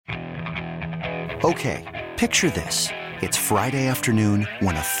Okay, picture this. It's Friday afternoon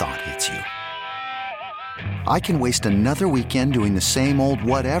when a thought hits you. I can waste another weekend doing the same old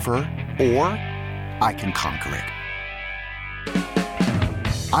whatever, or I can conquer it.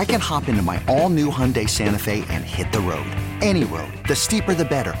 I can hop into my all-new Hyundai Santa Fe and hit the road. Any road. The steeper, the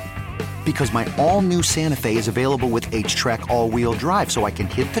better. Because my all-new Santa Fe is available with H-Track all-wheel drive, so I can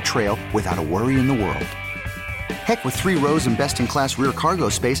hit the trail without a worry in the world. Heck, with 3 rows and best-in-class rear cargo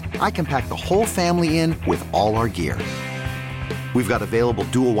space, I can pack the whole family in with all our gear. We've got available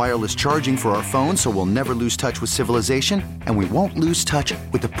dual wireless charging for our phones, so we'll never lose touch with civilization, and we won't lose touch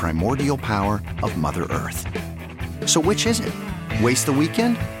with the primordial power of Mother Earth. So which is it? Waste the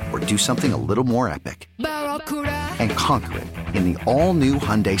weekend or do something a little more epic? And conquer it in the all-new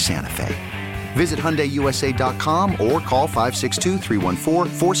Hyundai Santa Fe. Visit HyundaiUSA.com or call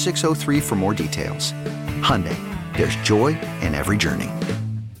 562-314-4603 for more details. Hyundai, there's joy in every journey.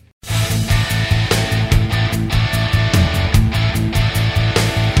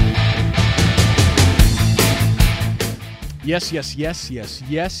 Yes.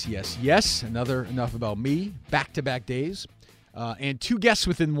 Another Enough About Me. Back-to-back days. And 2 guests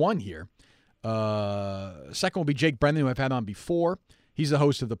within one here. Second will be Jake Brendan, who I've had on before. He's the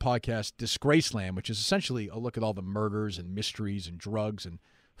host of the podcast Disgraceland, which is essentially a look at all the murders and mysteries and drugs and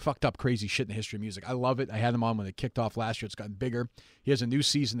fucked up crazy shit in the history of music. I love it. I had him on when it kicked off last year. It's gotten bigger. He has a new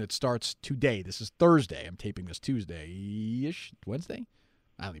season that starts today. This is Thursday. I'm taping this Tuesday-ish. Wednesday?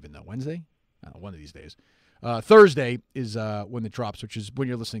 I don't even know. Wednesday? I don't know, one of these days. Thursday is when it drops, which is when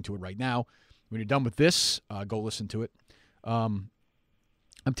you're listening to it right now. When you're done with this, go listen to it.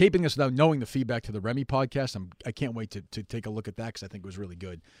 I'm taping this without knowing the feedback to the Remy podcast. I can't wait to take a look at that because I think it was really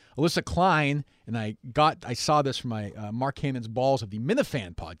good. Alyssa Klein, and I saw this from my Mark Cannon's Balls of the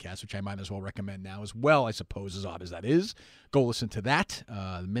Minifan podcast, which I might as well recommend now as well, I suppose, as odd as that is. Go listen to that,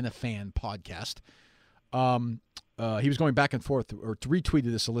 the Minifan podcast. He was going back and forth, or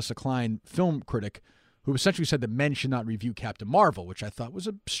retweeted this Alyssa Klein film critic, who essentially said that men should not review Captain Marvel, which I thought was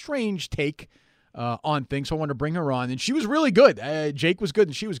a strange take on things, so I wanted to bring her on. And she was really good. Jake was good,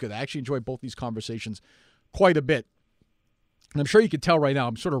 and she was good. I actually enjoyed both these conversations quite a bit. And I'm sure you can tell right now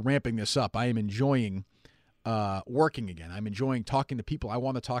I'm sort of ramping this up. I am enjoying working again. I'm enjoying talking to people I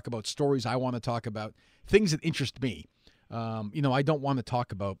want to talk about, stories I want to talk about, things that interest me. I just don't want to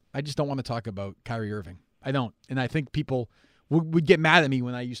talk about Kyrie Irving. I don't. And I think people would get mad at me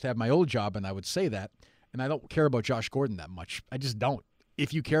when I used to have my old job, and I would say that. And I don't care about Josh Gordon that much. I just don't.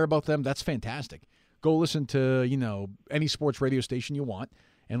 If you care about them, that's fantastic. Go listen to, any sports radio station you want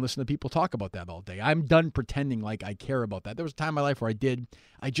and listen to people talk about that all day. I'm done pretending like I care about that. There was a time in my life where I did.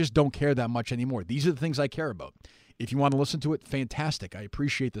 I just don't care that much anymore. These are the things I care about. If you want to listen to it, fantastic. I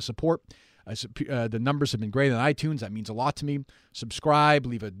appreciate the support. The numbers have been great on iTunes. That means a lot to me. Subscribe,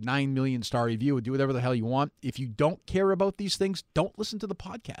 leave a 9 million star review, do whatever the hell you want. If you don't care about these things, don't listen to the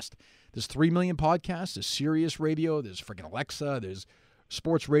podcast. There's 3 million podcasts. There's Sirius Radio. There's freaking Alexa. There's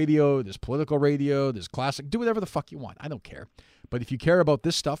sports radio. There's political radio. There's classic. Do whatever the fuck you want. I don't care. But if you care about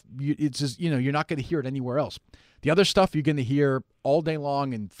this stuff, it's just, you're not going to hear it anywhere else. The other stuff you're going to hear all day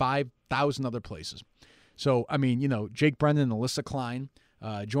long in 5,000 other places. So, Jake Brendan and Alyssa Klein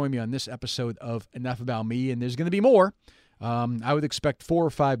join me on this episode of Enough About Me, and there's going to be more. I would expect 4 or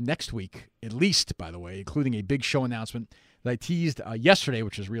 5 next week, at least, by the way, including a big show announcement that I teased yesterday,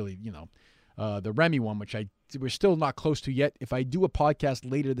 which is really, the Remy one, which we're still not close to yet. If I do a podcast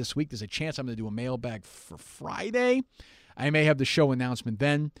later this week, there's a chance I'm going to do a mailbag for Friday. I may have the show announcement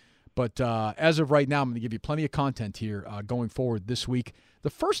then. But as of right now, I'm going to give you plenty of content here going forward this week. The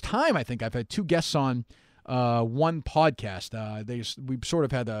first time, I think, I've had 2 guests on one podcast. We sort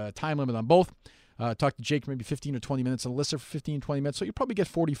of had a time limit on both. Talked to Jake for maybe 15 or 20 minutes, and Alyssa for 15, 20 minutes. So you probably get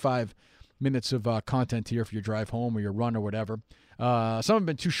 45 minutes of content here for your drive home or your run or whatever. Some have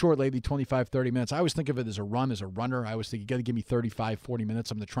been too short lately, 25, 30 minutes. I always think of it as a run, as a runner. I always think you got to give me 35, 40 minutes.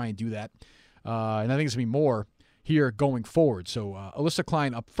 I'm going to try and do that. And I think it's going to be more here going forward. So Alyssa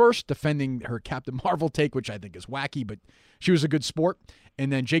Klein up first, defending her Captain Marvel take, which I think is wacky, but she was a good sport.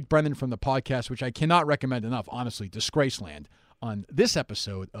 And then Jake Brendan from the podcast, which I cannot recommend enough, honestly, Disgraceland, on this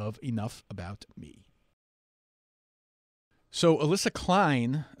episode of Enough About Me. So Alyssa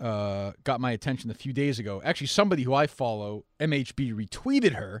Klein got my attention a few days ago. Actually, somebody who I follow, MHB,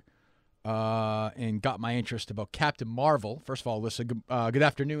 retweeted her and got my interest about Captain Marvel. First of all, Alyssa, good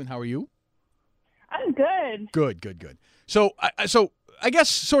afternoon. How are you? I'm good. Good. So I guess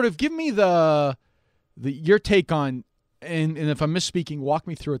sort of give me your take on, and if I'm misspeaking, walk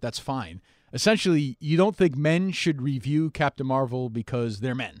me through it. That's fine. Essentially, you don't think men should review Captain Marvel because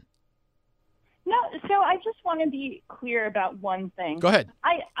they're men? No, so I just want to be clear about one thing. Go ahead.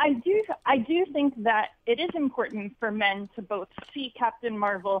 I do think that it is important for men to both see Captain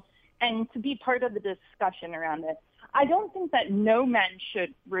Marvel and to be part of the discussion around it. I don't think that no men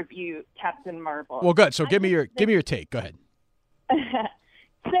should review Captain Marvel. Well, good. So give me your take. Go ahead.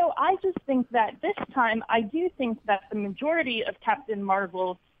 So I just think that this time, I do think that the majority of Captain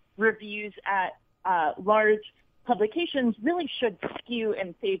Marvel reviews at large publications really should skew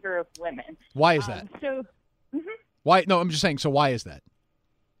in favor of women. Why is that? Why? No, I'm just saying. So why is that?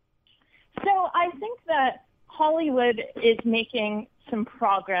 So I think that Hollywood is making some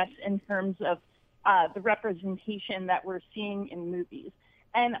progress in terms of the representation that we're seeing in movies.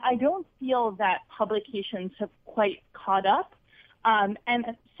 And I don't feel that publications have quite caught up. And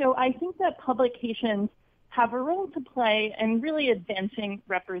so I think that publications have a role to play in really advancing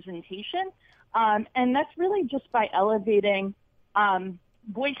representation. And that's really just by elevating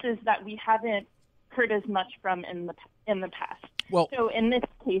voices that we haven't heard as much from in the past. Well, so in this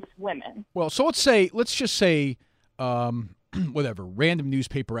case, women. Well, so let's just say, whatever, Random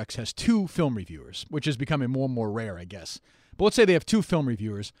Newspaper X has 2 film reviewers, which is becoming more and more rare, I guess. But let's say they have 2 film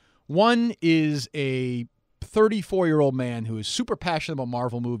reviewers. One is a 34-year-old man who is super passionate about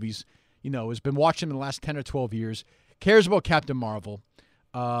Marvel movies, has been watching them in the last 10 or 12 years, cares about Captain Marvel,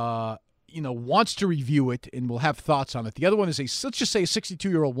 wants to review it and will have thoughts on it. The other one is let's just say a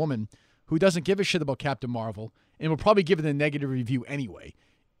 62-year-old woman who doesn't give a shit about Captain Marvel and will probably give it a negative review anyway.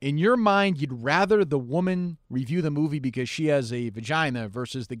 In your mind, you'd rather the woman review the movie because she has a vagina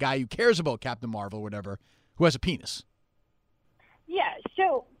versus the guy who cares about Captain Marvel or whatever who has a penis. Yeah.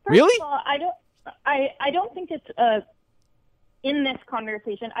 So first really? of all, I don't think it's in this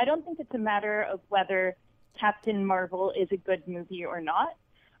conversation. I don't think it's a matter of whether Captain Marvel is a good movie or not.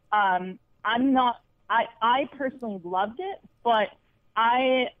 I personally loved it, but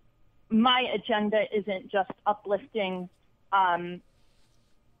my agenda isn't just uplifting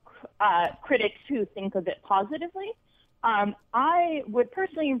critics who think of it positively. I would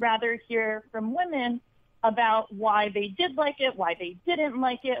personally rather hear from women about why they did like it, why they didn't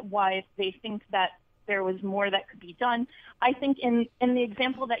like it, why they think that there was more that could be done. I think in the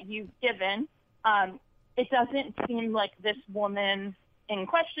example that you've given, it doesn't seem like this woman in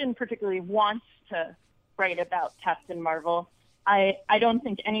question particularly wants to write about Captain Marvel. I don't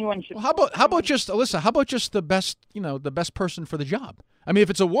think anyone should. Well, how about just Alyssa? How about just the best person for the job? I mean,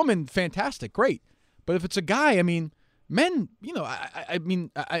 if it's a woman, fantastic, great. But if it's a guy, I mean, men,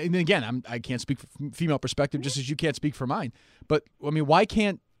 and again, I can't speak from female perspective, just as you can't speak for mine. But I mean, why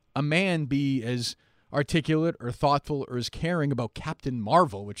can't a man be as articulate or thoughtful or as caring about Captain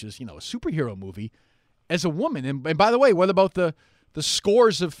Marvel, which is a superhero movie, as a woman? And by the way, what about the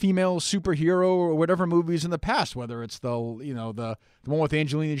scores of female superhero or whatever movies in the past, whether it's the one with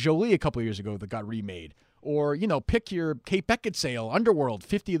Angelina Jolie a couple of years ago that got remade, or pick your Kate Beckinsale, Underworld,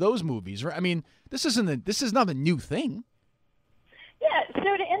 50 of those movies. Right? I mean, this is not a new thing. Yeah.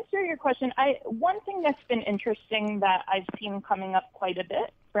 So to answer your question, one thing that's been interesting that I've seen coming up quite a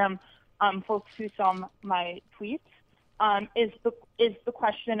bit from folks who saw my tweets is the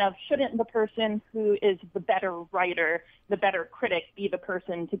question of, shouldn't the person who is the better writer, the better critic, be the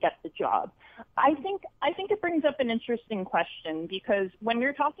person to get the job? I think it brings up an interesting question, because when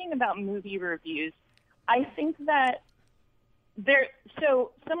you're talking about movie reviews, I think that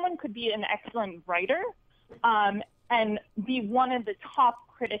someone could be an excellent writer and be one of the top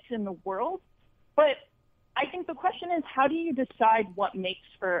critics in the world, but I think the question is, how do you decide what makes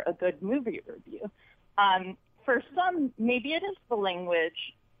for a good movie review? For some, maybe it is the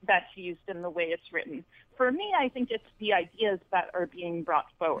language that's used in the way it's written. For me, I think it's the ideas that are being brought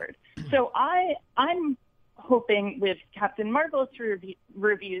forward. So I'm hoping with Captain Marvel's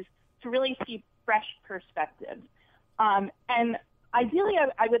reviews to really see fresh perspectives. And ideally,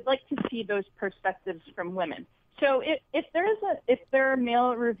 I would like to see those perspectives from women. So if there are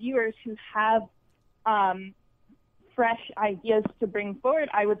male reviewers who have fresh ideas to bring forward,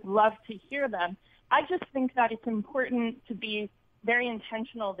 I would love to hear them. I just think that it's important to be very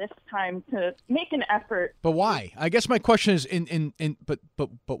intentional this time to make an effort. But why? I guess my question is but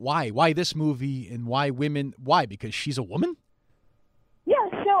why? Why this movie and why women? Why? Because she's a woman? Yeah,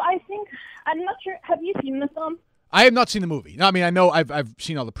 so I think, I'm not sure, have you seen the film? I have not seen the movie. No, I mean, I know I've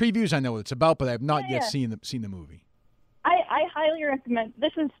seen all the previews, I know what it's about, but I have not yet seen the movie. I highly recommend,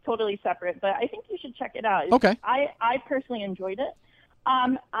 this is totally separate, but I think you should check it out. Okay. I personally enjoyed it.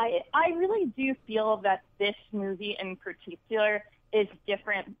 I really do feel that this movie in particular is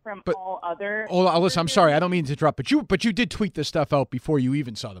different from all other. Oh, Alyssa, I'm sorry, I don't mean to interrupt, but you did tweet this stuff out before you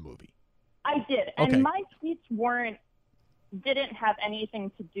even saw the movie. I did, and my tweets weren't didn't have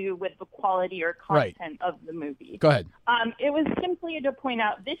anything to do with the quality or Right. content of the movie. Go ahead. It was simply to point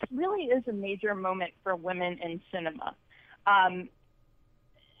out this really is a major moment for women in cinema. And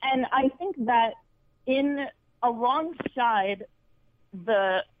I think that alongside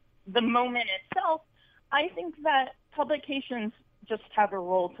the moment itself, I think that publications just have a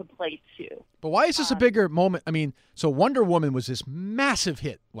role to play too. But why is this a bigger moment? I mean, so Wonder Woman was this massive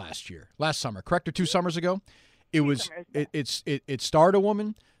hit last summer, correct? Or 2 summers ago? It starred a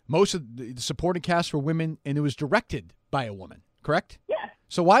woman. Most of the supporting cast were women, and it was directed by a woman, correct? Yeah.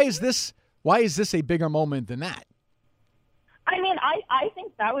 So why is this a bigger moment than that? I mean, I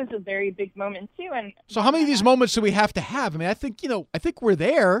think that was a very big moment too. And so how many of these moments do we have to have? I mean, I think we're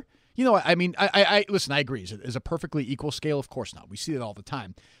there. I mean, I listen, I agree. Is a perfectly equal scale? Of course not. We see it all the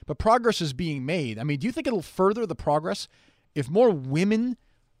time. But progress is being made. I mean, do you think it'll further the progress if more women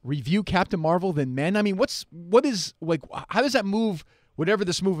review Captain Marvel than men? I mean, how does that move whatever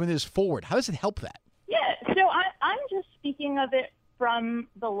this movement is forward? How does it help that? Yeah, so I'm just speaking of it from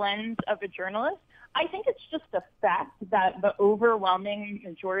the lens of a journalist. I think it's just a fact that the overwhelming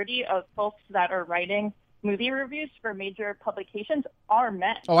majority of folks that are writing movie reviews for major publications are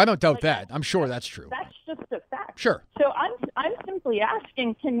men. Oh, I don't doubt that. I'm sure that's true. That's just a fact. Sure. So I'm simply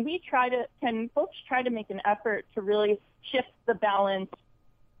asking, can folks try to make an effort to really shift the balance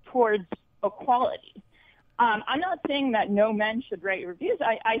towards equality? I'm not saying that no men should write reviews.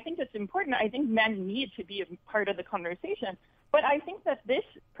 I think it's important. I think men need to be a part of the conversation. But I think that this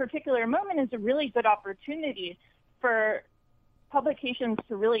particular moment is a really good opportunity for publications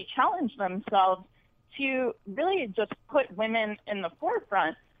to really challenge themselves to really just put women in the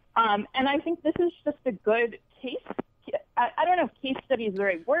forefront. And I think this is just a good case. I don't know if case study is the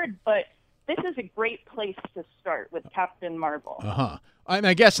right word, but this is a great place to start with Captain Marvel. Uh-huh.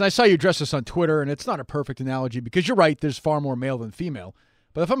 I guess, and I saw you address this on Twitter, and it's not a perfect analogy because you're right, there's far more male than female.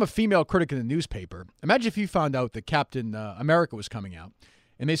 But if I'm a female critic in the newspaper, imagine if you found out that Captain America was coming out,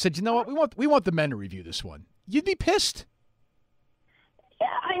 and they said, you know what, we want the men to review this one. You'd be pissed. Yeah,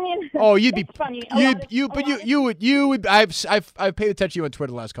 I mean, oh, you'd be funny. You would. I've paid attention to you on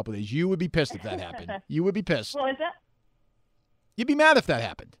Twitter the last couple of days. You would be pissed if that happened. You would be pissed. Well, is that? You'd be mad if that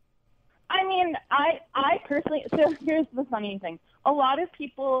happened. I mean, I personally. So here's the funny thing: a lot of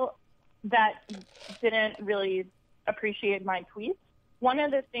people that didn't really appreciate my tweets. One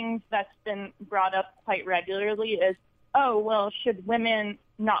of the things that's been brought up quite regularly is, oh, well, should women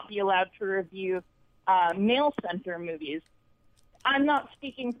not be allowed to review male-centered movies? I'm not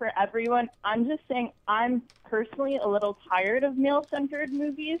speaking for everyone. I'm just saying I'm personally a little tired of male-centered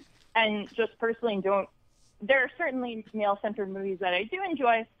movies and just personally don't. There are certainly male-centered movies that I do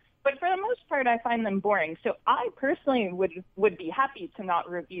enjoy, but for the most part, I find them boring. So I personally would be happy to not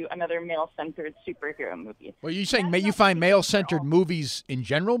review another male-centered superhero movie. Well, you're saying you find male-centered movies in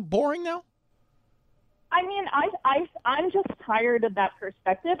general boring now? I mean, I'm just tired of that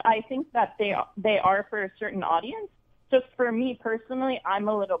perspective. I think that they are for a certain audience. Just for me personally, I'm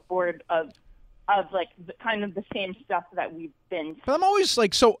a little bored of like kind of the same stuff that we've been. But I'm always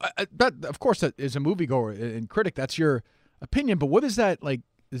like, so that of course that is a moviegoer and critic. That's your opinion. But what is that like?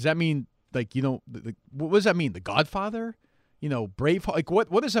 Does that mean like what does that mean? The Godfather, Braveheart. Like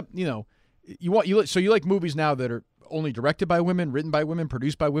what does that so you like movies now that are only directed by women, written by women,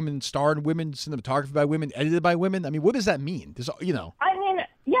 produced by women, starred women, cinematography by women, edited by women? I mean, what does that mean? I mean,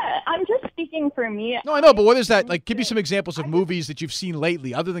 yeah, I'm just speaking for me. No, I know, but what is that? Like, give me some examples of movies that you've seen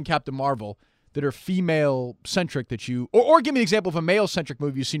lately, other than Captain Marvel, that are female-centric that you... Or give me an example of a male-centric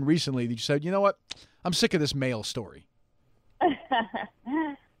movie you've seen recently that you said, you know what? I'm sick of this male story.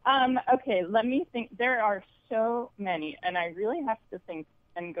 Okay, let me think. There are so many, and I really have to think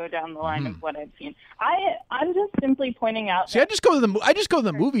and go down the line of what I've seen. I'm just simply pointing out. See, I just go to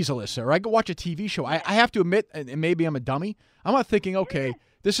the movies, Alyssa, or I go watch a TV show. I have to admit, and maybe I'm a dummy. I'm not thinking, okay,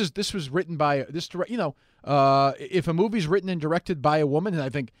 this was written by this direct. If a movie's written and directed by a woman, and I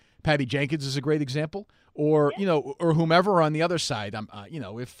think Patty Jenkins is a great example, or or whomever on the other side.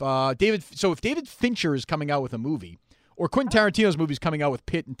 If David Fincher is coming out with a movie, or Quentin Tarantino's movie is coming out with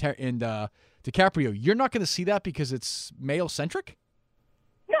Pitt and DiCaprio, you're not going to see that because it's male centric.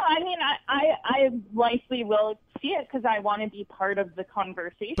 No, I mean, I likely will see it because I want to be part of the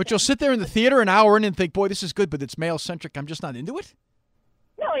conversation. But you'll sit there in the theater an hour in and think, boy, this is good, but it's male-centric. I'm just not into it?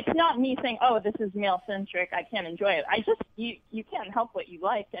 No, it's not me saying, oh, this is male-centric. I can't enjoy it. You can't help what you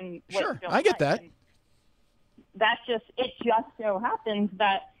like and what you don't I get like. that. And it just so happens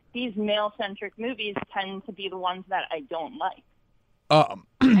that these male-centric movies tend to be the ones that I don't like.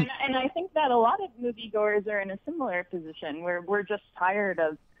 And I think that a lot of moviegoers are in a similar position where we're just tired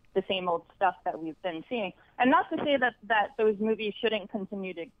of the same old stuff that we've been seeing. And not to say that those movies shouldn't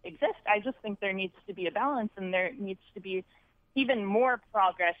continue to exist. I just think there needs to be a balance, and there needs to be even more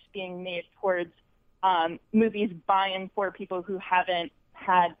progress being made towards movies by and for people who haven't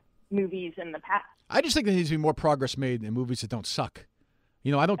had movies in the past. I just think there needs to be more progress made in movies that don't suck.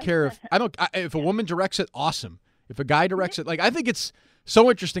 You know, I don't care if a woman directs it, awesome. If a guy directs it, like, I think it's so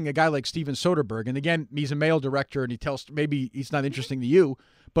interesting, a guy like Steven Soderbergh, and again, he's a male director, and he tells, maybe he's not interesting to you,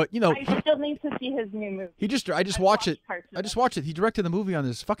 but, you know. I still need to see his new movie. I just watched it. He directed the movie on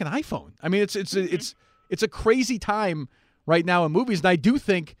his fucking iPhone. I mean, it's a crazy time right now in movies, and I do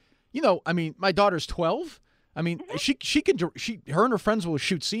think, you know, I mean, my daughter's 12. I mean, her and her friends will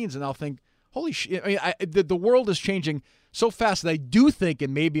shoot scenes, and I'll think, holy shit. I mean, the world is changing so fast that I do think,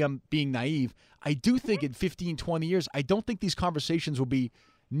 and maybe I'm being naive, I do think in 15, 20 years, I don't think these conversations will be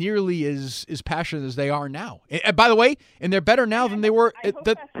nearly as passionate as they are now. And by the way, and they're better now than they were. I hope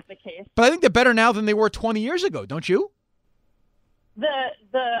that's the case. But I think they're better now than they were 20 years ago, don't you?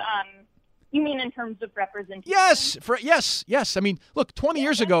 You mean in terms of representation? Yes. I mean, look, 20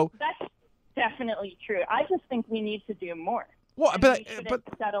 years ago. That's definitely true. I just think we need to do more. Well, we shouldn't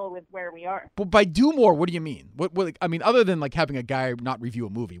settle with where we are. But by do more, what do you mean? What I mean, other than like having a guy not review a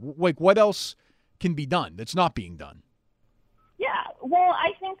movie, like what else can be done that's not being done? Yeah, well,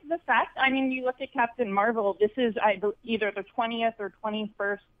 I think the fact, I mean, you look at Captain Marvel, this is either the 20th or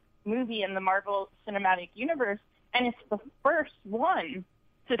 21st movie in the Marvel Cinematic Universe, and it's the first one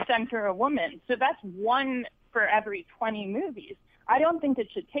to center a woman. So that's one for every 20 movies. I don't think it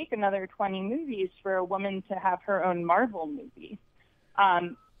should take another 20 movies for a woman to have her own Marvel movie.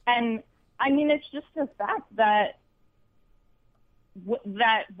 And, I mean, it's just a fact that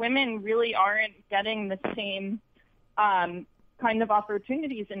women really aren't getting the same kind of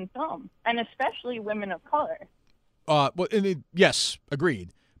opportunities in film, and especially women of color. Yes,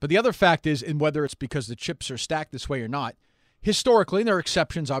 agreed. But the other fact is, and whether it's because the chips are stacked this way or not, historically, and there are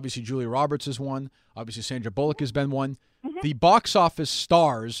exceptions, obviously Julia Roberts is one, obviously Sandra Bullock has been one, the box office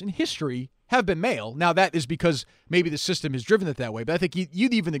stars in history have been male. Now, that is because maybe the system has driven it that way, but I think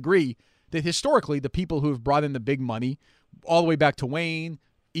you'd even agree that historically the people who have brought in the big money, all the way back to Wayne,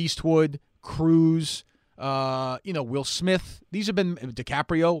 Eastwood, Cruise, Will Smith, these have been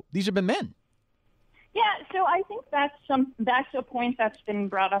DiCaprio, these have been men. Yeah, so I think that's a point that's been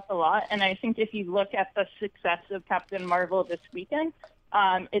brought up a lot, and I think if you look at the success of Captain Marvel this weekend,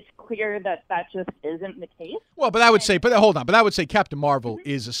 it's clear that just isn't the case. Well, but I would say Captain Marvel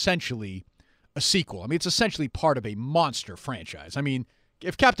is essentially a sequel. I mean, it's essentially part of a monster franchise. I mean,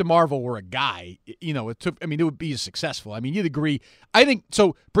 if Captain Marvel were a guy, it would be successful. I mean, you'd agree. I think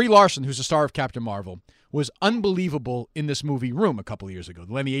so. Brie Larson, who's the star of Captain Marvel, was unbelievable in this movie Room a couple of years ago,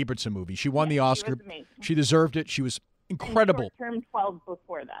 the Lenny Abrahamson movie. She won the Oscar. She deserved it. She was incredible. And she turned 12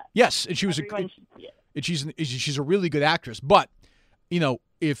 before that. Yes, and she was she's a really good actress. But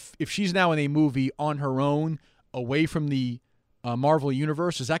if she's now in a movie on her own, away from the Marvel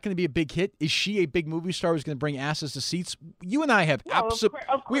Universe, is that going to be a big hit? Is she a big movie star who's going to bring asses to seats? You and I have absolutely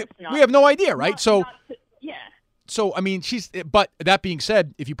we have no idea, right? Yeah. So I mean, but that being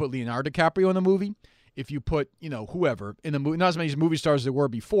said, if you put Leonardo DiCaprio in the movie, if you put whoever in the movie, not as many movie stars there were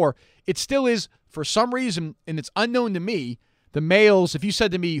before, it still is for some reason, and it's unknown to me. The males, if you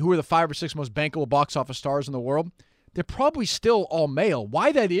said to me who are the 5 or 6 most bankable box office stars in the world, they're probably still all male.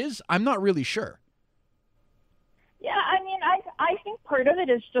 Why that is, I'm not really sure. Yeah, I mean, I think part of it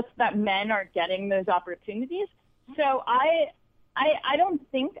is just that men are getting those opportunities. So I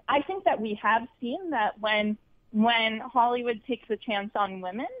think that we have seen that when Hollywood takes a chance on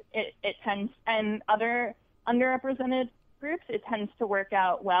women, it tends, and other underrepresented groups, it tends to work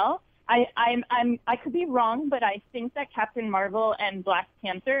out well. I could be wrong, but I think that Captain Marvel and Black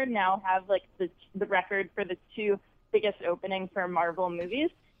Panther now have like the record for the 2 biggest openings for Marvel movies,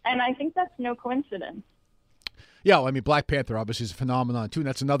 and I think that's no coincidence. Yeah, well, I mean, Black Panther obviously is a phenomenon too, and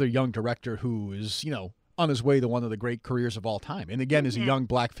that's another young director who is on his way to one of the great careers of all time, and again is a young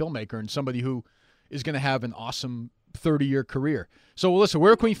black filmmaker and somebody who is going to have an awesome 30-year career. So, listen,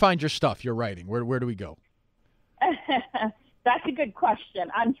 where can we find your stuff, your writing? Where do we go? That's a good question.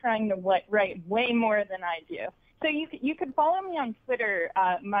 I'm trying to write way more than I do. So you could follow me on Twitter.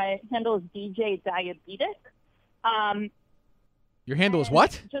 My handle is DJ Diabetic. Your handle is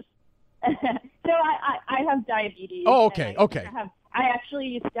what? So I have diabetes. Oh, okay, okay. I actually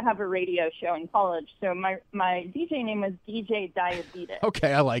used to have a radio show in college, so my DJ name was DJ Diabetic.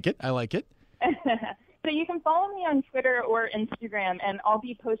 Okay, I like it. So you can follow me on Twitter or Instagram, and I'll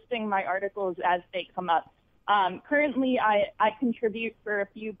be posting my articles as they come up. Currently, I contribute for a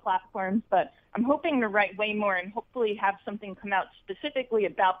few platforms, but I'm hoping to write way more and hopefully have something come out specifically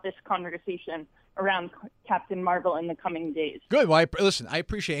about this conversation around Captain Marvel in the coming days. Good. Well, listen, I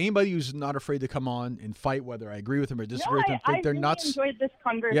appreciate anybody who's not afraid to come on and fight, whether I agree with them or disagree with them. Think they're really nuts. Enjoyed this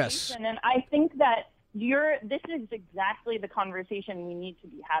conversation, yes. And I think that this is exactly the conversation we need to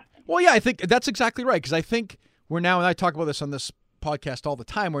be having. Well, yeah, I think that's exactly right, because I think we're now, and I talk about this on this podcast all the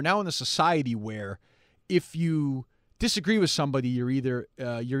time, we're now in a society where if you disagree with somebody, you're either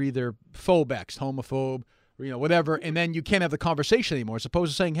phobex, homophobe, or whatever, and then you can't have the conversation anymore. As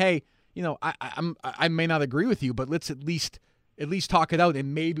opposed to saying, hey, I may not agree with you, but let's at least talk it out,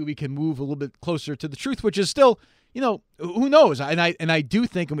 and maybe we can move a little bit closer to the truth, which is still, who knows? And I do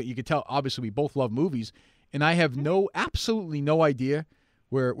think, and you can tell, obviously, we both love movies, and I have absolutely no idea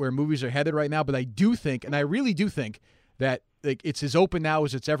where movies are headed right now, but I do think, and I really do think, that it's as open now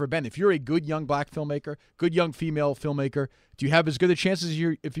as it's ever been. If you're a good young black filmmaker, good young female filmmaker, do you have as good a chance as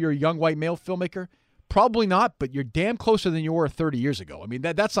if you're a young white male filmmaker? Probably not, but you're damn closer than you were 30 years ago. I mean,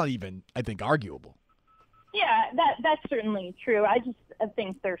 that's not even, I think, arguable. Yeah, that's certainly true. I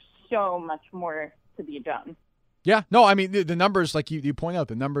think there's so much more to be done. Yeah, no, I mean, the numbers, like you point out,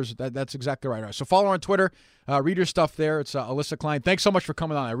 the numbers, that's exactly right. All right. So follow her on Twitter, read her stuff there. It's Alyssa Klein. Thanks so much for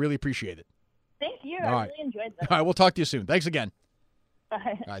coming on. I really appreciate it. Thank you. All I right. really enjoyed this. All right, we'll talk to you soon. Thanks again. Bye.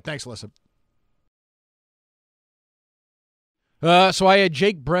 All right, thanks, Alyssa. So I had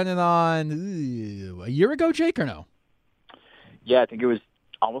Jake Brennan on a year ago, Jake, or no? Yeah, I think it was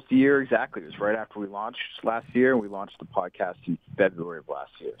almost a year exactly. It was right after we launched last year, and we launched the podcast in February of last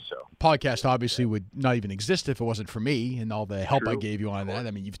year. So podcast obviously would not even exist if it wasn't for me and all the help True. I gave you on that.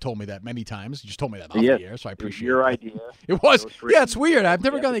 I mean, you've told me that many times. You just told me that off the air, so I appreciate it. Your idea. It was. Yeah, it's weird. I've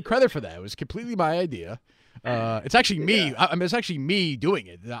never gotten any credit for that. It was completely my idea. It's actually me. Yeah. It's actually me doing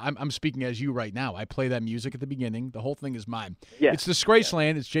it. I'm speaking as you right now. I play that music at the beginning. The whole thing is mine. Yeah. It's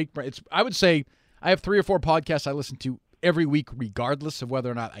Disgraceland. It's Jake. I would say I have 3 or 4 podcasts I listen to every week, regardless of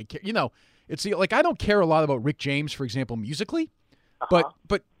whether or not I care. It's like I don't care a lot about Rick James, for example, musically, but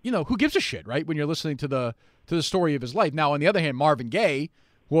who gives a shit, right? When you're listening to the story of his life. Now, on the other hand, Marvin Gaye,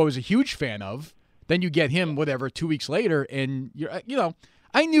 who I was a huge fan of, then you get him 2 weeks later, and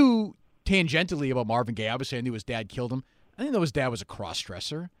I knew tangentially about Marvin Gaye. Obviously, I knew his dad killed him. I didn't know his dad was a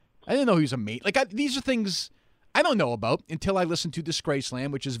cross-dresser. I didn't know he was a mate. These are things I don't know about until I listened to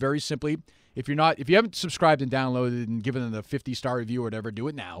Disgraceland, which is very simply, if you haven't subscribed and downloaded and given it a 50-star review or whatever, do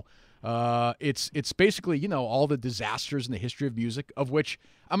it now. It's basically, all the disasters in the history of music, of which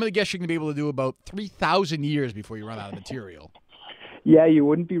I'm going to guess you're going to be able to do about 3,000 years before you run out of material. Yeah, you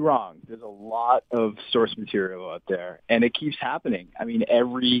wouldn't be wrong. There's a lot of source material out there, and it keeps happening. I mean,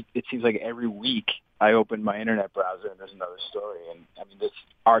 it seems like every week I open my internet browser and there's another story. And I mean, this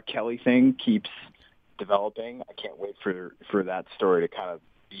R. Kelly thing keeps developing. I can't wait for that story to kind of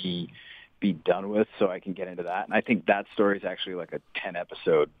be done with so I can get into that. And I think that story is actually like a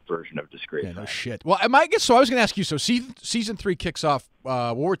 10-episode version of Disgrace. Yeah, no shit. Well, I was going to ask you, so season 3 kicks off,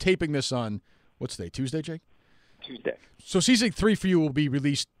 we're taping this on, what's today, Tuesday, Jake? Tuesday. So season 3 for you will be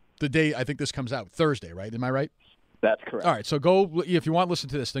released the day I think this comes out, Thursday, right? Am I right? That's correct. All right, so go, if you want to listen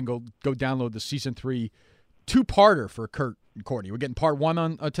to this, then go download the season 3 2-parter for Kurt and Courtney. We're getting part 1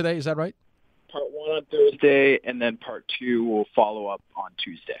 on today, is that right? Part 1 on Thursday, and then part 2 will follow up on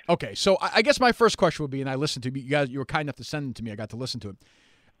Tuesday. Okay, so I guess my first question would be, and I listened to you guys, you were kind enough to send it to me. I got to listen to it.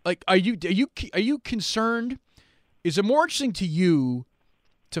 Like, are you concerned? Is it more interesting to you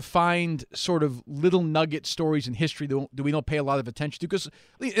to find sort of little nugget stories in history that we don't pay a lot of attention to? Because,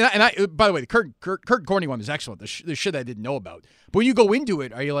 and I, by the way, the Kurt and Courtney one is excellent. The shit I didn't know about. But when you go into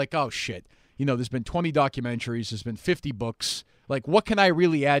it, are you like, oh shit? There's been 20 documentaries, there's been 50 books. Like, what can I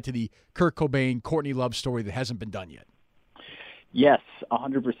really add to the Kurt Cobain, Courtney Love story that hasn't been done yet? Yes,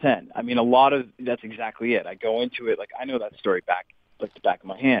 100%. I mean, that's exactly it. I go into it, like, I know that story like the back of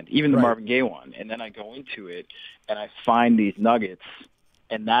my hand, even the Right. Marvin Gaye one. And then I go into it and I find these nuggets,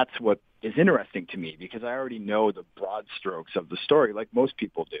 and that's what is interesting to me because I already know the broad strokes of the story like most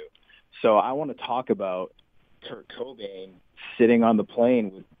people do. So I want to talk about Kurt Cobain sitting on the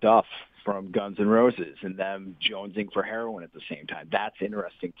plane with Duff from Guns N' Roses and them jonesing for heroin at the same time. That's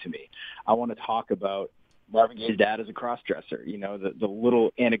interesting to me. I want to talk about Marvin Gaye's dad as a cross-dresser, the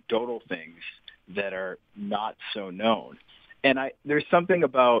little anecdotal things that are not so known. And there's something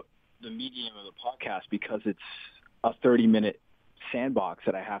about the medium of the podcast because it's a 30-minute sandbox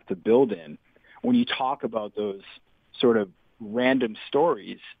that I have to build in. When you talk about those sort of random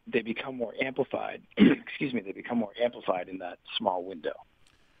stories, they become more amplified. Excuse me, they become more amplified in that small window.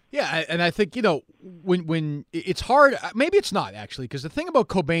 Yeah, and I think, when it's hard, maybe it's not actually, because the thing about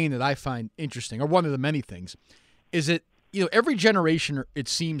Cobain that I find interesting, or one of the many things, is that, every generation, it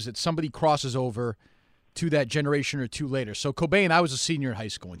seems that somebody crosses over to that generation or two later. So Cobain, I was a senior in high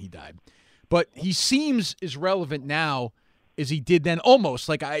school when he died. But he seems as relevant now as he did then, almost.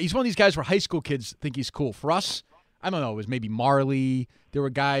 Like, he's one of these guys where high school kids think he's cool. For us, I don't know, it was maybe Marley. There were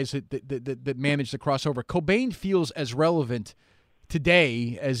guys that managed to cross over. Cobain feels as relevant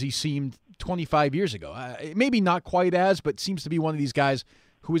today as he seemed 25 years ago. Maybe not quite as, but seems to be one of these guys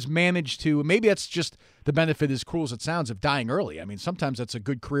who has managed to, maybe that's just the benefit, as cruel as it sounds, of dying early. I mean, sometimes that's a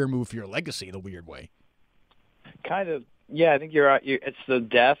good career move for your legacy in a weird way. Kind of. Yeah, I think you're right. It's the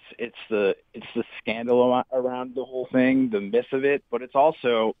death, it's the scandal around the whole thing, the myth of it, but it's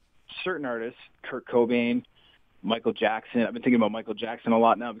also certain artists, Kurt Cobain, Michael Jackson. I've been thinking about Michael Jackson a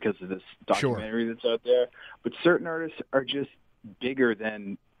lot now because of this documentary that's out there. But certain artists are just bigger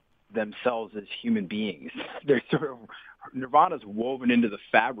than themselves as human beings. They're sort of, Nirvana's woven into the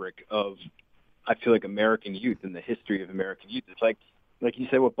fabric of, I feel like, American youth and the history of American youth. It's like you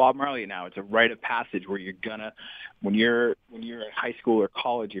said with Bob Marley now, it's a rite of passage where you're gonna, when you're in high school or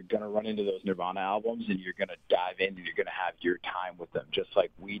college, you're gonna run into those Nirvana albums and you're gonna dive in and you're gonna have your time with them, just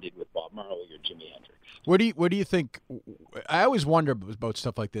like we did with Bob Marley or Jimi Hendrix. What do you think? I always wonder about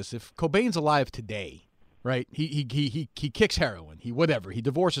stuff like this. If Cobain's alive today, right? He kicks heroin. He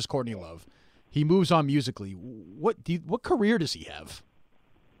divorces Courtney Love. He moves on musically. What career does he have?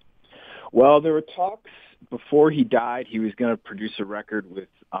 Well, there were talks before he died. He was going to produce a record with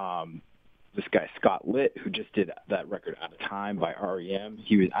this guy Scott Litt, who just did that record "Out of Time" by REM.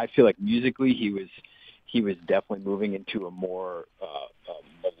 I feel like musically, he was definitely moving into a more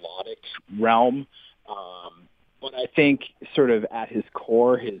melodic realm. But I think, sort of at his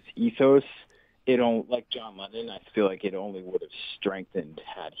core, his ethos, like John Lennon, I feel like it only would have strengthened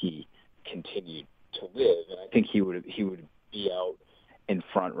had he continued to live. And I think he would be out in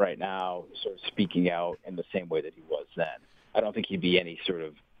front right now, sort of speaking out in the same way that he was then. I don't think he'd be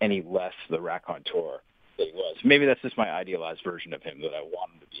any less the raconteur that he was. Maybe that's just my idealized version of him that I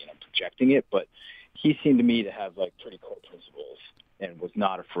want him to be, and I'm projecting it. But he seemed to me to have like pretty core principles and was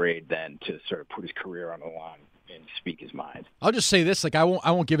not afraid then to sort of put his career on the line and speak his mind. I'll just say this, I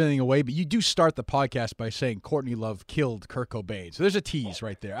won't give anything away, but you do start the podcast by saying Courtney Love killed Kurt Cobain. So there's a tease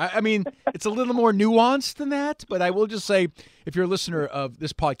right there. I mean, it's a little more nuanced than that, but I will just say, if you're a listener of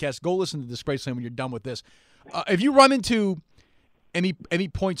this podcast, go listen to Disgraceland when you're done with this. If you run into any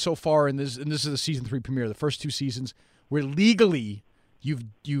point so far in this, and this is the season 3 premiere, the first 2 seasons, where legally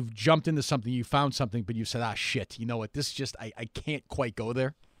you've jumped into something, you found something, but you said, shit, you know what, this just, I can't quite go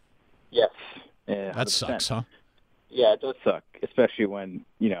there. Yes. Yeah, that sucks, huh? Yeah, it does suck, especially when,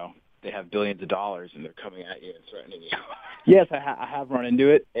 they have billions of dollars and they're coming at you and threatening you. Yes, I have run into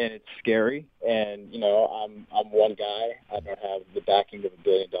it, and it's scary. And, I'm one guy. I don't have the backing of $1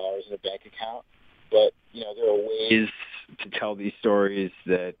 billion in a bank account. But, there are ways to tell these stories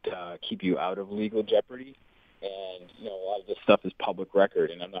that keep you out of legal jeopardy. And, a lot of this stuff is public record,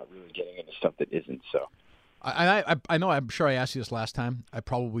 and I'm not really getting into stuff that isn't. So I know, I'm sure I asked you this last time. I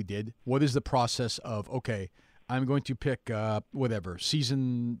probably did. What is the process of, okay, I'm going to pick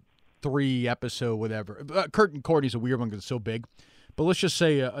season 3 episode, whatever. Kurt and Courtney's a weird one because it's so big. But let's just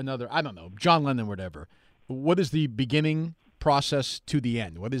say another, I don't know, John Lennon, whatever. What is the beginning process to the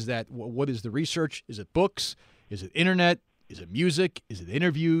end? What is that? What is the research? Is it books? Is it internet? Is it music? Is it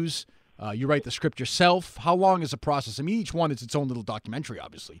interviews? You write the script yourself? How long is the process? I mean, each one is its own little documentary,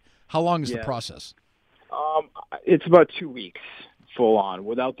 obviously. How long is the process? It's about 2 weeks full on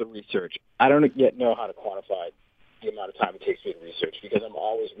without the research. I don't yet know how to quantify the amount of time it takes me to research because I'm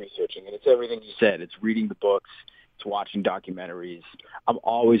always researching, and it's everything you said. It's reading the books. It's watching documentaries. I'm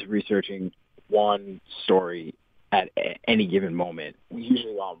always researching one story at any given moment,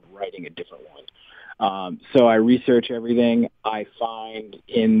 usually while I'm writing a different one. So I research everything. I find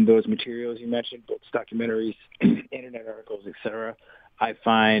in those materials you mentioned, books, documentaries, internet articles, etc., I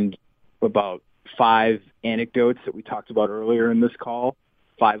find about 5 anecdotes that we talked about earlier in this call,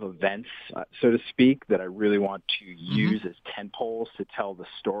 5 events, so to speak, that I really want to use as tentpoles to tell the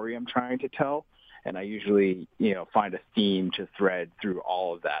story I'm trying to tell. And I usually, find a theme to thread through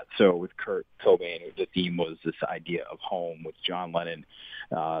all of that. So with Kurt Cobain, the theme was this idea of home. With John Lennon,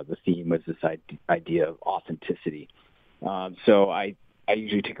 the theme was this idea of authenticity. So I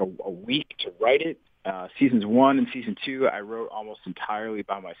usually take a week to write it. Seasons 1 and season 2, I wrote almost entirely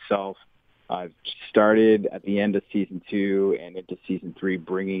by myself. I've started at the end of season 2 and into season 3,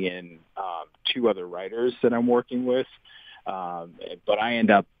 bringing in 2 other writers that I'm working with. But I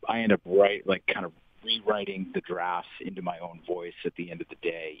end up rewriting the drafts into my own voice at the end of the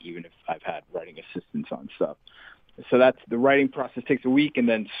day, even if I've had writing assistants on stuff. So that's the writing process takes a week, and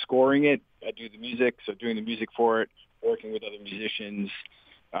then scoring it, I do the music. So doing the music for it, working with other musicians,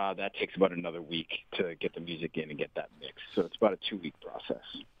 that takes about another week to get the music in and get that mixed. So it's about a 2-week process.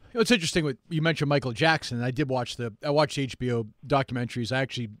 You know, it's interesting. You mentioned Michael Jackson. I watched HBO documentaries. I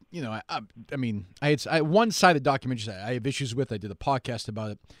actually, I had one-sided documentaries I have issues with. I did a podcast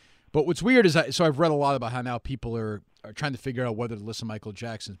about it. But what's weird is I've read a lot about how now people are trying to figure out whether to listen to Michael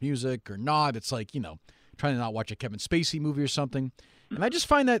Jackson's music or not. It's like, trying to not watch a Kevin Spacey movie or something. And I just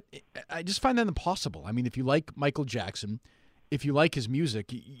find that impossible. I mean, if you like Michael Jackson, if you like his music,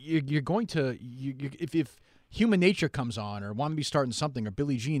 you're going to if Human Nature comes on, or Want to Be Starting Something, or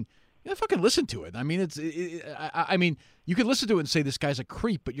Billie Jean, fucking listen to it. I mean, I mean, you could listen to it and say this guy's a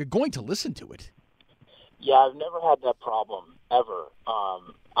creep, but you're going to listen to it. Yeah, I've never had that problem ever.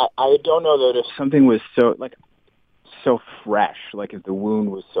 I don't know that if something was so fresh, like if the wound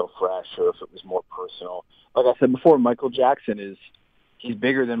was so fresh, or if it was more personal. Like I said before, Michael Jackson he's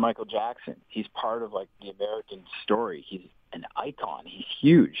bigger than Michael Jackson. He's part of like the American story. He's an icon. He's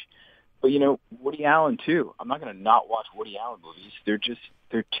huge. But Woody Allen too. I'm not going to not watch Woody Allen movies. They're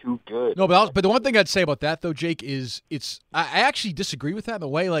too good. No, but the one thing I'd say about that though, Jake, is I actually disagree with that in a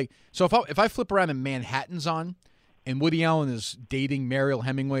way. Like, so if I flip around and Manhattan's on, and Woody Allen is dating Mariel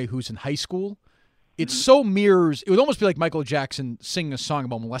Hemingway, who's in high school, it so mirrors. It would almost be like Michael Jackson singing a song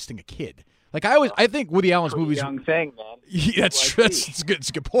about molesting a kid. Like I think Woody Allen's movies. Young thing, man. Yeah, that's true. That's good. It's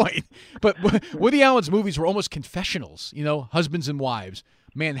a good point. But Woody Allen's movies were almost confessionals. Husbands and wives.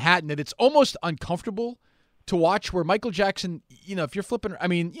 Manhattan, that it's almost uncomfortable to watch. Where Michael Jackson, if you're flipping, I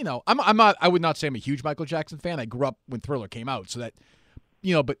mean, I'm not. I would not say I'm a huge Michael Jackson fan. I grew up when Thriller came out, so that,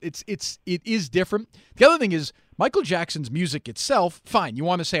 but it is different. The other thing is Michael Jackson's music itself. Fine, you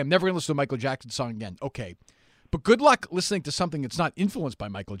want to say I'm never going to listen to a Michael Jackson song again. Okay. But good luck listening to something that's not influenced by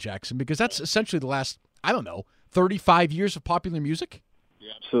Michael Jackson, because that's essentially the last, 35 years of popular music.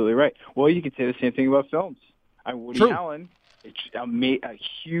 You're absolutely right. Well, you could say the same thing about films. Woody Allen, it's a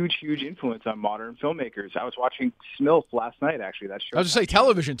huge, huge influence on modern filmmakers. I was watching Smilf last night, actually. That show. I was going to say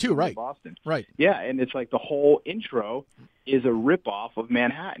television too, right? Boston. Right. Yeah, and it's like the whole intro is a ripoff of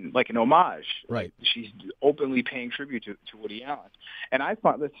Manhattan, like an homage. Right. She's openly paying tribute to Woody Allen. And I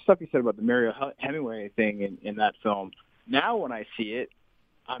thought the stuff you said about the Mariel Hemingway thing in that film, now when I see it,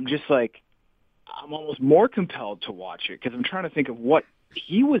 I'm just like, I'm almost more compelled to watch it, because I'm trying to think of what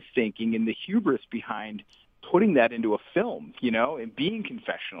he was thinking and the hubris behind putting that into a film, and being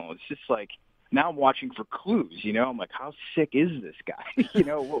confessional. It's just like, now I'm watching for clues, I'm like, how sick is this guy?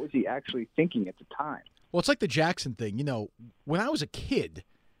 What was he actually thinking at the time? Well, it's like the Jackson thing. When I was a kid,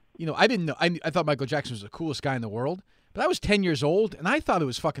 I didn't know. I thought Michael Jackson was the coolest guy in the world. But I was 10 years old, and I thought it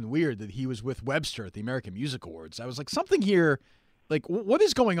was fucking weird that he was with Webster at the American Music Awards. I was like, something here, like, what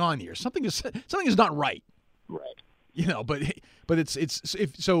is going on here? Something is not right. Right. But it's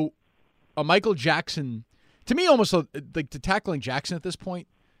a Michael Jackson, to me, almost like to tackling Jackson at this point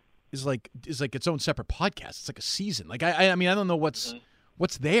is like its own separate podcast. It's like a season. Like I mean, I don't know what's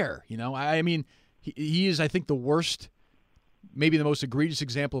there. I mean. He is, I think, the worst, maybe the most egregious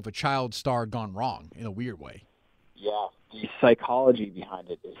example of a child star gone wrong in a weird way. Yeah, the psychology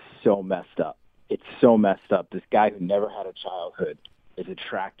behind it is so messed up. It's so messed up. This guy who never had a childhood is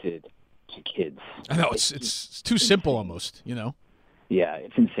attracted to kids. I know, it's too simple almost, Yeah,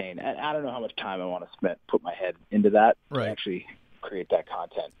 it's insane. I don't know how much time I want to put my head into that to actually create that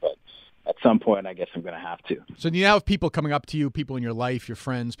content, but at some point, I guess I'm going to have to. So do you now have people coming up to you, people in your life, your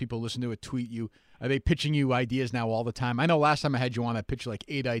friends, people listen to it, tweet you? Are they pitching you ideas now all the time? I know last time I had you on, I pitched like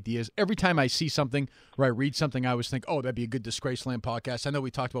 8 ideas. Every time I see something or I read something, I always think, oh, that'd be a good Disgraceland podcast. I know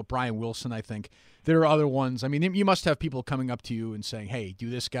we talked about Brian Wilson, I think. There are other ones. I mean, you must have people coming up to you and saying, hey, do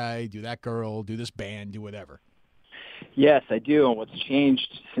this guy, do that girl, do this band, do whatever. Yes, I do. And what's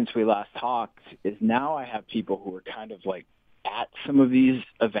changed since we last talked is now I have people who are kind of like at some of these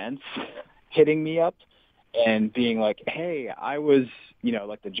events hitting me up and being like, hey, I was,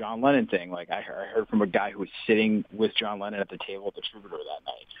 like the John Lennon thing. Like I heard from a guy who was sitting with John Lennon at the table at the Troubadour that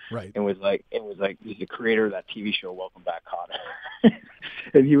night. Right. And was like, he's the creator of that TV show, Welcome Back, Kotter.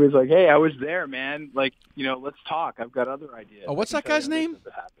 And he was like, hey, I was there, man. Like, let's talk. I've got other ideas. Oh, what's that guy's name?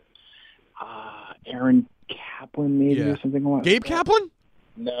 Aaron Kaplan, maybe, or something like that. Gabe Kaplan?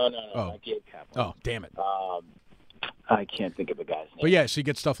 No, not Gabe Kaplan. Oh, damn it. I can't think of the guy's name. But yeah, so you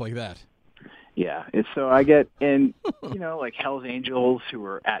get stuff like that. Yeah, so I get, and like Hell's Angels who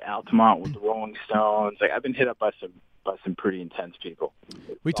are at Altamont with the Rolling Stones. Like I've been hit up by some pretty intense people.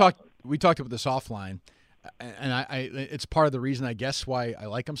 We talked about this offline, and I it's part of the reason I guess why I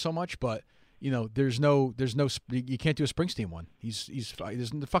like him so much. But there's no, you can't do a Springsteen one. There's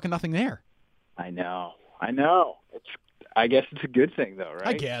fucking nothing there. I know. I guess it's a good thing, though, right?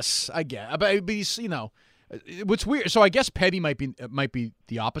 I guess. But he's, what's weird. So I guess Petty might be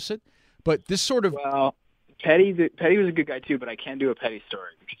the opposite. But this sort of Petty was a good guy too. But I can do a Petty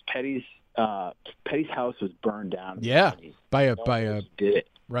story because Petty's house was burned down. Yeah, by a did it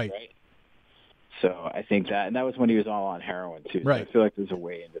right. So I think that was when he was all on heroin too. Right. So I feel like there's a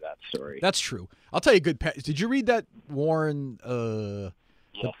way into that story. That's true. I'll tell you a good Petty. Did you read that Warren the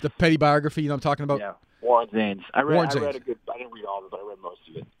Petty biography? You know what I'm talking about? Yeah. Warren Zanes. I didn't read all of it, but I read most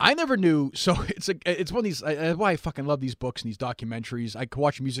of it. I never knew. So it's one of these. Why I fucking love these books and these documentaries. I could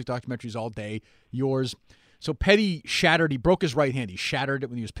watch music documentaries all day. Yours. So Petty shattered. He broke his right hand. He shattered it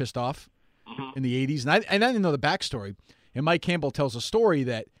when he was pissed off in the '80s. And I didn't know the backstory. And Mike Campbell tells a story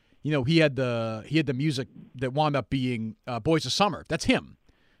that he had the music that wound up being Boys of Summer. That's him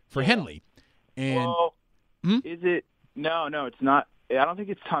for Henley. And is it? No, it's not. I don't think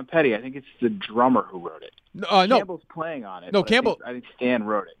it's Tom Petty. I think it's the drummer who wrote it. No, Campbell's playing on it. No, Campbell. I think Stan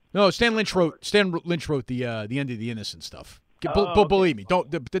wrote it. No, Stan Lynch wrote the End of the Innocent stuff. Believe me,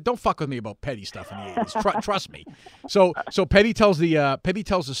 don't fuck with me about Petty stuff in the '80s. Trust me. So Petty tells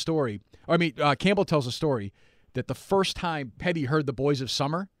the story. Campbell tells the story that the first time Petty heard the Boys of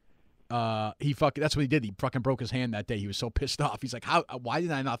Summer, that's what he did. He fucking broke his hand that day. He was so pissed off. He's like, why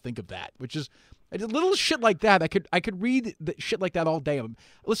did I not think of that? Which is a little shit like that. I could read shit like that all day.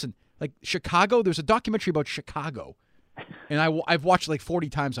 Listen, like Chicago. There's a documentary about Chicago, and I've watched like 40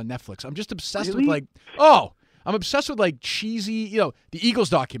 times on Netflix. I'm just obsessed with I'm obsessed with like cheesy, the Eagles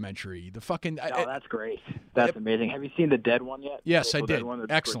documentary. The fucking. That's great. That's amazing. Have you seen The Dead one yet? Yes, I did.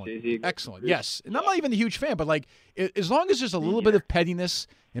 Excellent. Yes, and I'm not even a huge fan, but like as long as there's a little bit of pettiness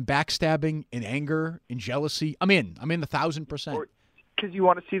and backstabbing and anger and jealousy, I'm in 1,000%. Because you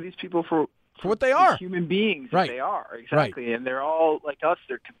want to see these people for what they are, human beings. Right. They are exactly, right. And they're all like us.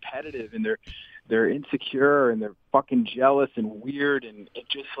 They're competitive and they're insecure and they're fucking jealous and weird, and it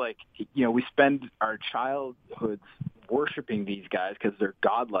just like we spend our childhoods worshiping these guys because they're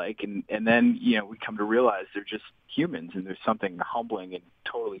godlike, and then we come to realize they're just humans, and there's something humbling and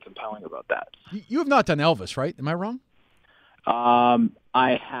totally compelling about that. You have not done Elvis, right? Am I wrong?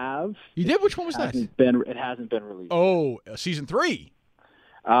 I have. You did? Which one was that? It hasn't been released. Oh, season 3.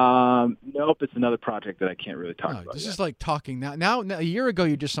 Nope, it's another project that I can't really talk about. This is like talking now. A year ago,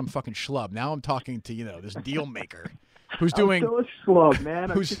 you're just some fucking schlub. Now I'm talking to this deal maker who's doing. I'm still a schlub,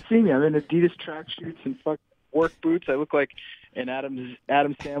 man. I'm just seeing me. I'm in Adidas tracksuits and fuck work boots. I look like an Adam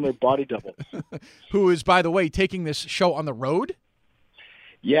Sandler body double. Who is, by the way, taking this show on the road?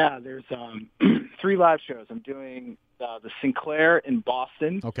 Yeah, there's 3 live shows. I'm doing the Sinclair in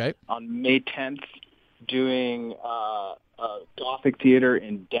Boston. Okay. On May 10th. Doing Gothic Theater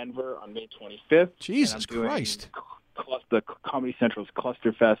in Denver on May 25th. Jesus Christ. The Comedy Central's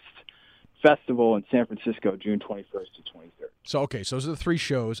Cluster Fest Festival in San Francisco, June 21st to 23rd. So those are the 3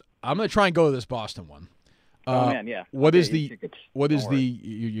 shows. I'm going to try and go to this Boston one. Oh man, yeah. You're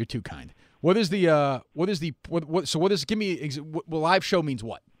too kind. Live show means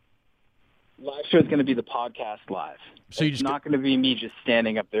what? Live show is going to be the podcast live. So it's not going to be me just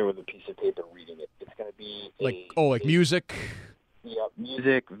standing up there with a piece of paper reading it. It's going to be music. Yeah,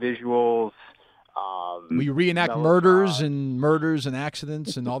 music, visuals. Will you reenact murders and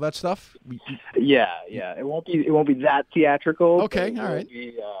accidents and all that stuff? Yeah. It won't be that theatrical. Okay, all right.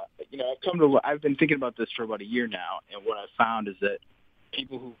 I've been thinking about this for about a year now, and what I've found is that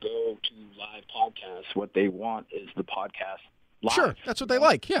people who go to live podcasts, what they want is the podcast live. Sure, that's what they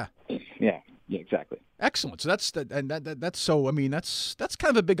like. Yeah. Yeah, exactly. Excellent. So that's kind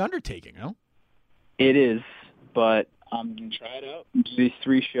of a big undertaking, you know? It is, but I'm gonna try it out. Do these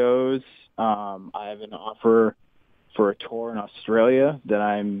 3 shows. I have an offer for a tour in Australia that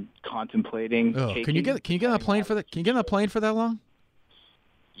I'm contemplating. Oh, can you get on a plane for that? Can you get on a plane for that long?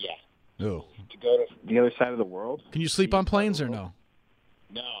 Yeah. Oh. To go to the other side of the world. Can you sleep on planes or no?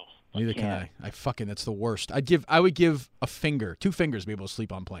 No. Neither can I. That's the worst. I would give a finger, 2 fingers to be able to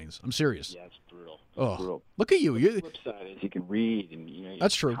sleep on planes. I'm serious. Yeah, it's brutal. Oh, brutal. Look at you. The flip side is you can read and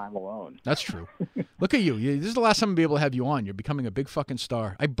that's true. Time alone. That's true. Look at you. This is the last time I'll be able to have you on. You're becoming a big fucking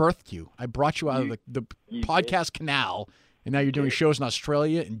star. I birthed you. I brought you out of the podcast canal, and now you're doing shows in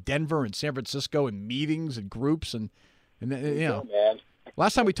Australia, and Denver, and San Francisco, and meetings and groups, and man.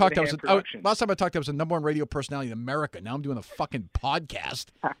 Last time I talked, I was the number 1 radio personality in America. Now I'm doing a fucking podcast,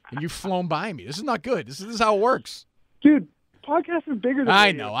 and you've flown by me. This is not good. This is how it works, dude. Podcasts are bigger than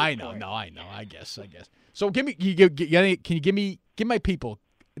I know. I guess. So can you give my people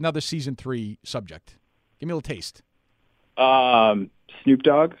another season 3 subject? Give me a little taste. Snoop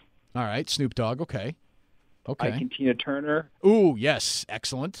Dogg. All right, Snoop Dogg. Okay. Ike and Tina Turner. Ooh, yes,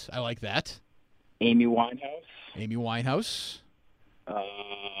 excellent. I like that. Amy Winehouse. Amy Winehouse.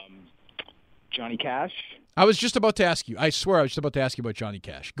 Johnny Cash. I was just about to ask you. I swear I was just about to ask you about Johnny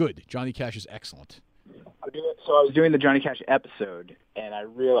Cash. Good. Johnny Cash is excellent. So I was doing the Johnny Cash episode, and I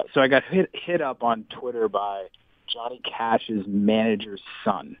realized. So I got hit up on Twitter by Johnny Cash's manager's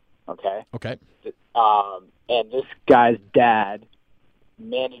son. Okay. Okay. And this guy's dad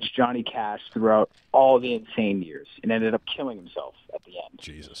managed Johnny Cash throughout all the insane years and ended up killing himself at the end.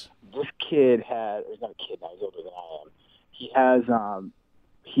 Jesus. This kid he's not a kid now, he's older than I am.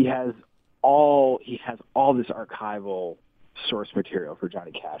 He has all this archival source material for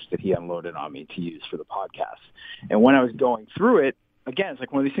Johnny Cash that he unloaded on me to use for the podcast. And when I was going through it, again, it's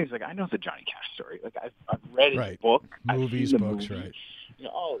like one of these things, like I know the Johnny Cash story. Like I've read his book. Movies, I've seen the books, movie, right.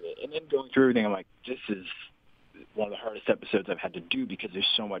 All of it. And then going through everything, I'm like, this is one of the hardest episodes I've had to do because there's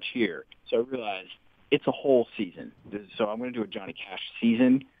so much here. So I realized it's a whole season. So I'm going to do a Johnny Cash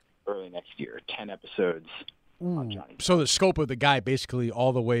season early next year, 10 episodes on Johnny Cash. So the scope of the guy basically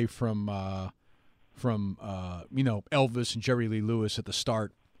all the way from Elvis and Jerry Lee Lewis at the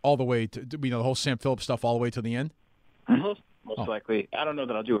start, all the way to the whole Sam Phillips stuff, all the way to the end. Mm-hmm. Most likely. I don't know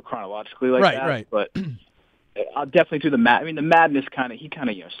that I'll do it chronologically that. Right. But I'll definitely do the madness kind of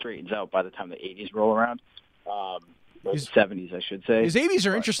straightens out by the time the 80s roll around. Or the 70s, I should say. His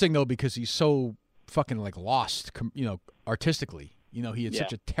 80s are interesting though because he's so fucking like lost, artistically. He had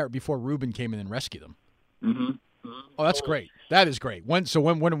such a terror before Ruben came in and rescued him. Mm-hmm. Mm-hmm. Oh, that's great. That is great. When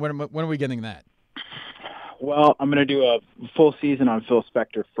are we getting that? Well, I'm going to do a full season on Phil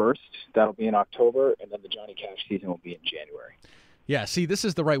Spector first. That'll be in October, and then the Johnny Cash season will be in January. Yeah, see, this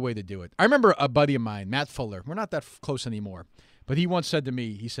is the right way to do it. I remember a buddy of mine, Matt Fuller. We're not that close anymore, but he once said to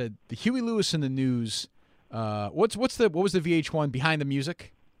me, he said, the Huey Lewis in the News, what was the VH1, Behind the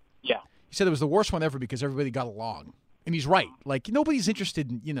Music? Yeah. He said it was the worst one ever because everybody got along. And he's right. Like, nobody's interested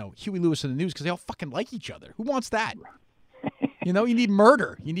in, Huey Lewis in the News because they all fucking like each other. Who wants that? You need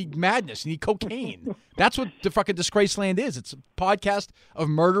murder. You need madness. You need cocaine. That's what the fucking Disgraceland is. It's a podcast of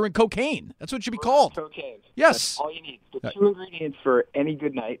murder and cocaine. That's what it should be called. Cocaine. Yes. That's all you need. The two ingredients for any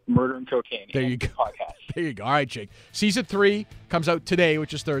good night, murder and cocaine. There you go. Podcast. There you go. All right, Jake. Season 3 comes out today,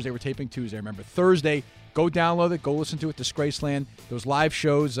 which is Thursday. We're taping Tuesday. Remember, Thursday. Go download it. Go listen to it, Disgraceland. Those live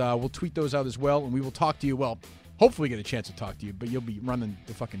shows, we'll tweet those out as well, and we will talk to you. Well, hopefully get a chance to talk to you, but you'll be running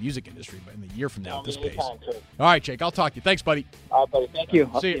the fucking music industry in a year from now at this pace. All right, Jake. I'll talk to you. Thanks, buddy. All right, buddy. Thank you.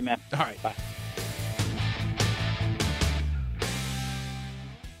 I'll see you, man. All right. Bye.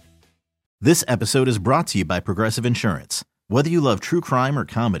 This episode is brought to you by Progressive Insurance. Whether you love true crime or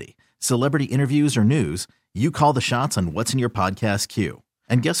comedy, celebrity interviews or news, you call the shots on what's in your podcast queue.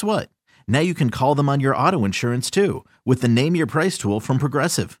 And guess what? Now you can call them on your auto insurance too with the Name Your Price tool from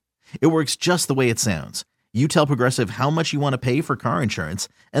Progressive. It works just the way it sounds. You tell Progressive how much you want to pay for car insurance,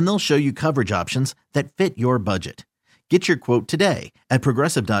 and they'll show you coverage options that fit your budget. Get your quote today at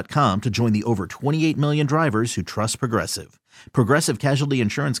Progressive.com to join the over 28 million drivers who trust Progressive. Progressive Casualty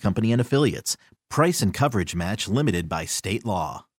Insurance Company and Affiliates. Price and coverage match limited by state law.